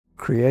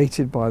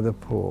Created by the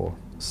poor,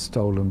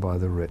 stolen by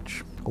the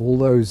rich. All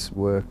those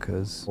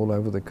workers all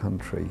over the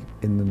country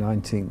in the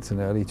 19th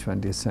and early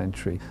 20th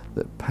century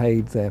that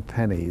paid their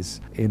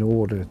pennies in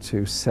order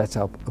to set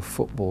up a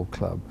football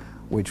club,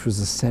 which was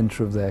the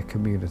centre of their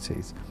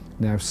communities,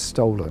 now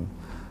stolen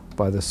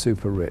by the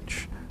super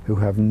rich, who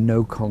have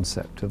no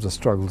concept of the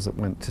struggles that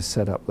went to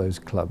set up those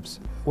clubs.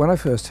 When I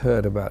first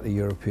heard about the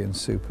European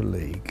Super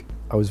League,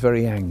 I was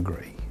very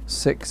angry.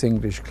 6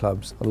 English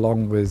clubs,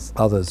 along with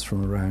others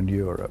from around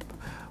Europe,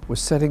 were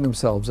setting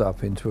themselves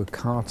up into a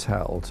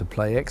cartel to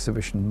play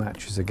exhibition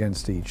matches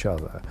against each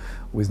other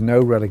with no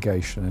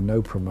relegation and no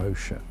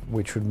promotion,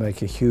 which would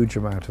make a huge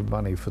amount of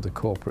money for the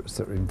corporates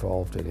that are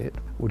involved in it,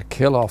 would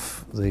kill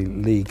off the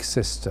league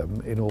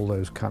system in all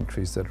those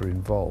countries that are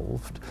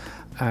involved,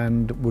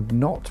 and would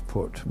not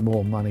put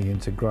more money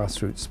into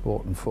grassroots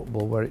sport and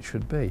football where it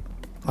should be.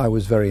 I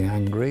was very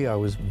angry. I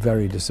was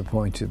very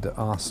disappointed that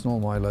Arsenal,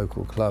 my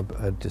local club,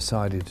 had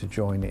decided to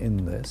join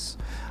in this.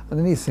 And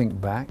then you think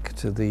back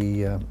to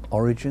the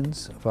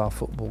origins of our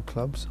football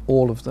clubs.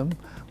 All of them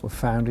were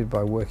founded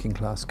by working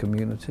class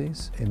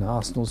communities. In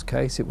Arsenal's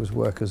case, it was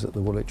workers at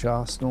the Woolwich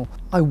Arsenal.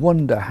 I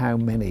wonder how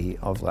many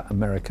of that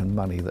American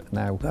money that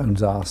now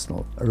owns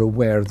Arsenal are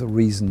aware of the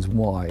reasons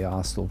why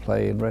Arsenal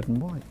play in red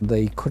and white.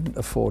 They couldn't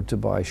afford to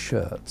buy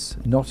shirts.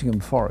 Nottingham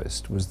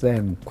Forest was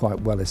then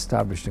quite well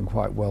established and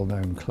quite well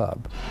known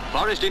club.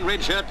 Forest in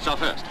red shirts are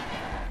first.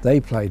 They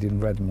played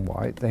in red and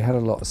white. They had a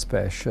lot of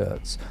spare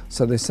shirts,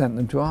 so they sent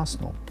them to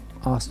Arsenal.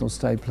 Arsenal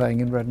stayed playing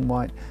in red and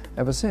white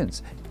ever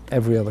since.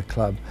 Every other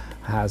club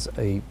has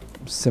a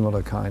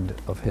similar kind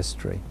of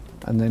history.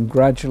 And then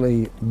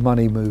gradually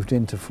money moved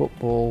into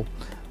football,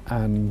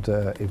 and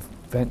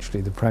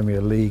eventually the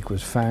Premier League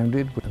was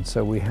founded, and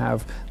so we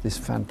have this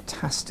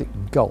fantastic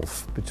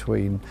gulf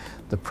between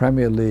the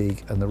Premier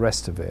League and the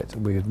rest of it.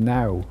 We have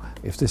now,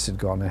 if this had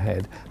gone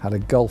ahead, had a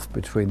gulf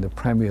between the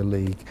Premier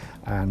League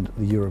and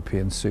the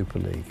European Super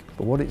League.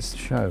 But what it's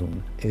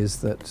shown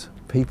is that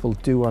people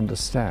do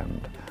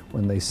understand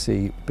when they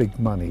see big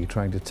money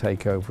trying to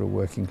take over a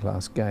working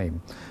class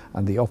game,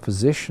 and the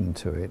opposition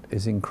to it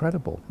is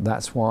incredible.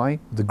 That's why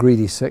the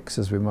greedy 6,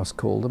 as we must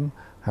call them,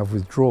 have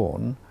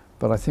withdrawn.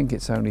 But I think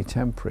it's only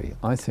temporary.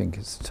 I think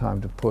it's time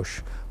to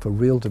push for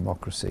real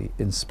democracy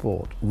in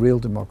sport, real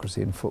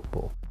democracy in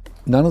football.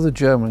 None of the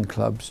German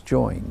clubs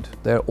joined.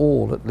 They're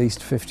all at least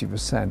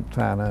 50%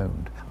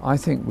 fan-owned. I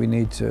think we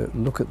need to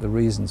look at the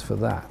reasons for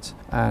that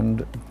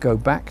and go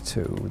back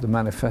to the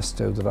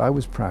manifesto that I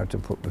was proud to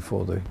put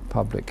before the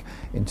public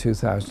in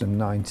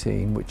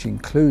 2019, which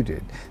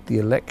included the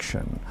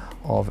election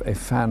of a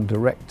fan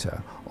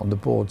director on the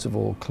boards of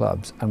all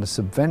clubs and a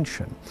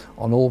subvention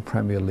on all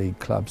Premier League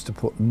clubs to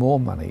put more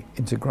money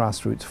into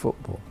grassroots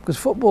football. Because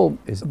football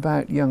is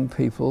about young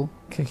people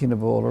kicking a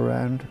ball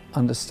around,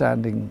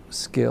 understanding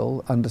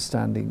skill,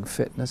 understanding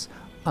fitness,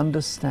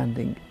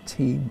 understanding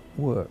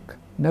teamwork.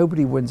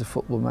 Nobody wins a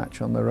football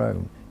match on their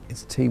own.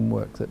 It's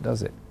teamwork that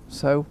does it.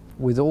 So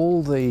with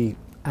all the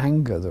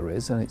anger there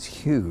is, and it's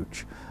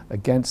huge,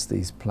 against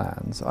these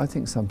plans, I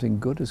think something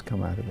good has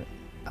come out of it.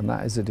 And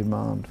that is a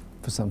demand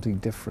for something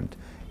different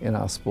in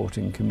our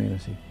sporting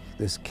community.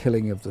 This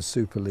killing of the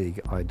Super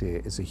League idea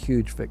is a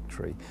huge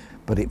victory,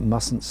 but it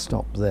mustn't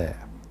stop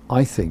there.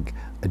 I think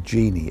a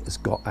genie has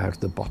got out of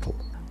the bottle,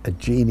 a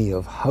genie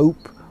of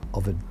hope,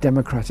 of a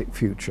democratic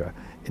future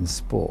in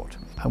sport.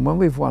 And when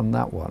we've won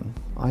that one,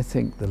 I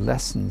think the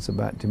lessons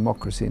about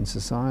democracy in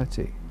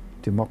society,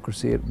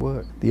 democracy at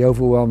work, the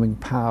overwhelming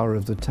power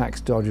of the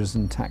tax dodgers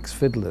and tax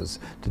fiddlers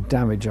to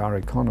damage our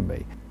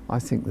economy, I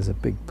think there's a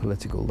big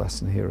political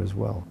lesson here as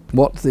well.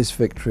 What this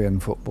victory in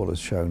football has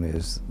shown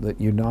is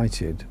that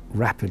united,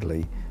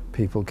 rapidly,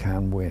 people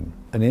can win.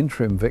 An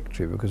interim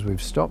victory because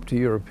we've stopped a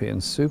European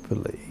Super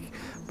League,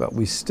 but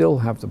we still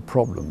have the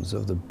problems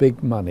of the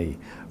big money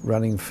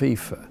running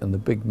FIFA and the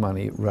big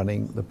money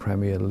running the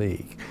Premier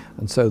League.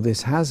 And so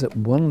this has at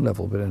one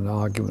level been an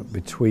argument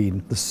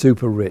between the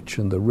super rich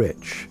and the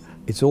rich.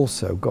 It's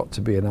also got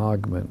to be an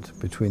argument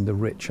between the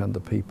rich and the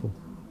people.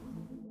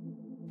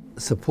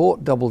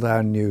 Support Double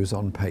Down News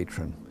on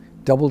Patreon.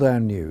 Double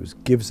Down News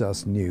gives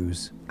us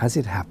news as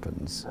it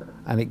happens,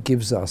 and it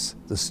gives us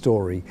the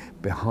story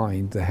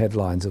behind the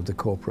headlines of the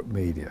corporate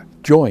media.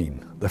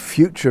 Join the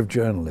future of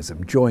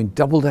journalism. Join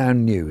Double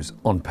Down News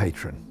on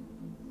Patreon.